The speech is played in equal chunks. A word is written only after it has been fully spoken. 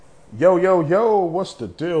Yo, yo, yo, what's the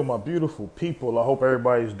deal, my beautiful people? I hope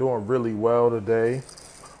everybody's doing really well today.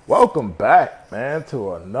 Welcome back, man,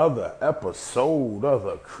 to another episode of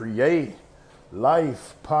the Create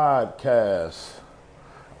Life Podcast.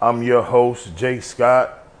 I'm your host, Jay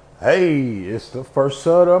Scott. Hey, it's the first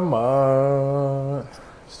of the month.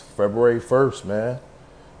 It's February 1st, man.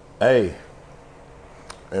 Hey,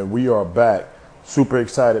 and we are back. Super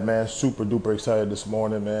excited, man. Super duper excited this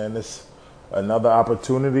morning, man. It's another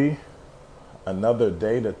opportunity, another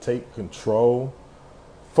day to take control.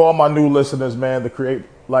 For all my new listeners, man, the Create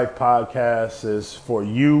Life Podcast is for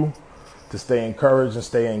you to stay encouraged and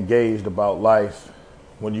stay engaged about life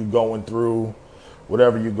when you're going through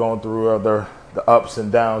whatever you're going through, other the ups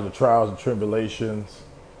and downs, the trials and tribulations.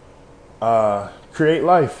 Create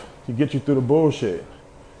life to get you through the bullshit.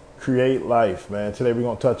 Create life, man. Today we're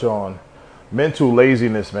gonna touch on mental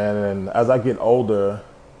laziness, man. And as I get older,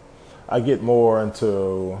 I get more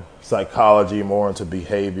into psychology, more into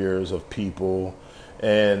behaviors of people,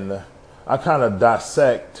 and I kind of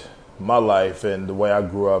dissect my life and the way I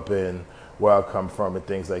grew up and where I come from and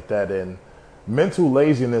things like that. And mental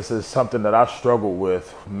laziness is something that I struggled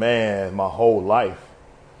with, man, my whole life.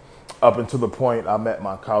 Up until the point I met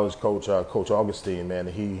my college coach, Coach Augustine, man.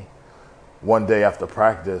 He, one day after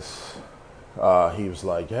practice, he was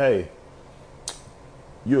like, "Hey,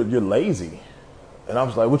 you're lazy." And I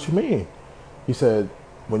was like, "What you mean?" He said,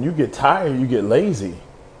 "When you get tired, you get lazy."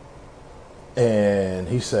 And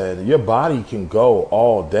he said, "Your body can go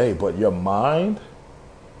all day, but your mental,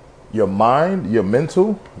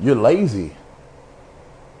 you're lazy."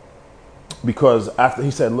 Because after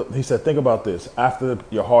he said, think about this. After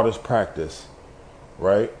your hardest practice,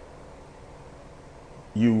 right?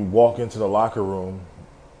 You walk into the locker room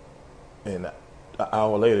and an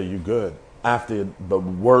hour later you're good. After the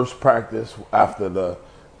worst practice, after the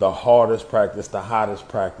hardest practice, the hottest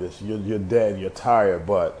practice, you're dead, you're tired,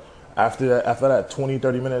 but after that 20,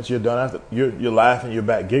 30 minutes you're done, after you're laughing, you're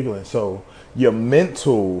back giggling. So your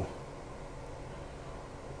mental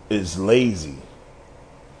is lazy.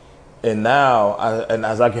 And now and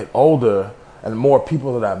as I get older and the more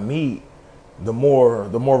people that I meet, the more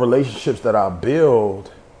relationships that I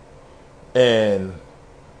build, and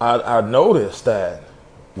I notice that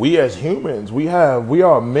we as humans, we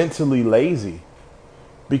are mentally lazy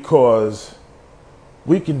because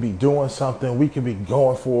we can be doing something, we can be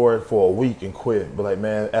going for it for a week and quit, but like,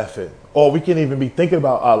 man, F it. Or we can even be thinking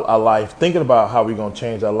about our life, thinking about how we're gonna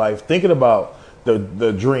change our life, thinking about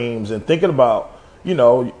the dreams and thinking about,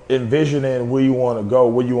 envisioning where you wanna go,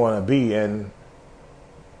 where you wanna be, and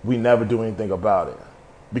we never do anything about it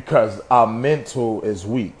because our mental is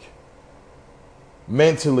weak.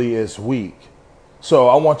 Mentally is weak. So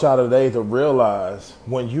I want y'all today to realize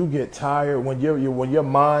when you get tired, when your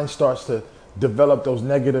mind starts to develop those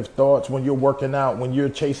negative thoughts, when you're working out, when you're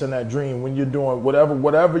chasing that dream, when you're doing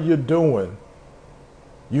whatever you're doing,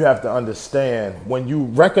 you have to understand when you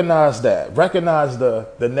recognize the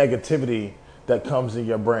negativity that comes in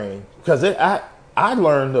your brain. Because I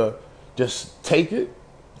learned to just take it,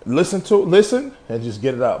 listen, and just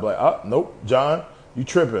get it out. Like, oh, nope, John, you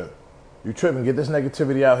tripping. You tripping. Get this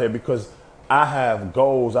negativity out here because I have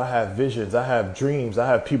goals, I have visions, I have dreams, I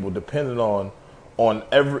have people depending on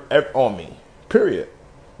me. Period.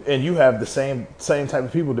 And you have the same type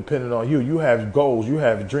of people depending on you. You have goals, you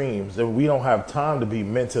have dreams, and we don't have time to be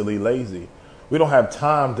mentally lazy. We don't have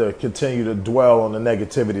time to continue to dwell on the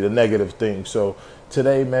negativity, the negative things. So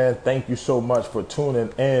today, man, thank you so much for tuning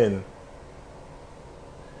in.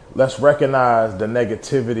 Let's recognize the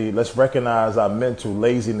negativity. Let's recognize our mental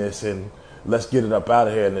laziness and let's get it up out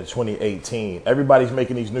of here in the 2018. Everybody's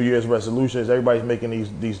making these New Year's resolutions. Everybody's making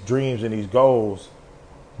these dreams and these goals,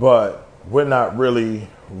 but we're not really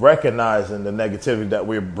recognizing the negativity that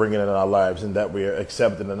we're bringing in our lives and that we're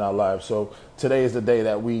accepting in our lives. So today is the day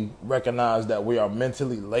that we recognize that we are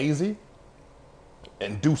mentally lazy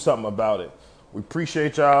and do something about it. We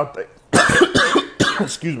appreciate y'all.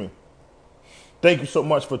 Excuse me. Thank you so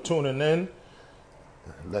much for tuning in.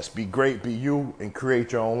 Let's be great, be you, and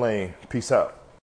create your own lane. Peace out.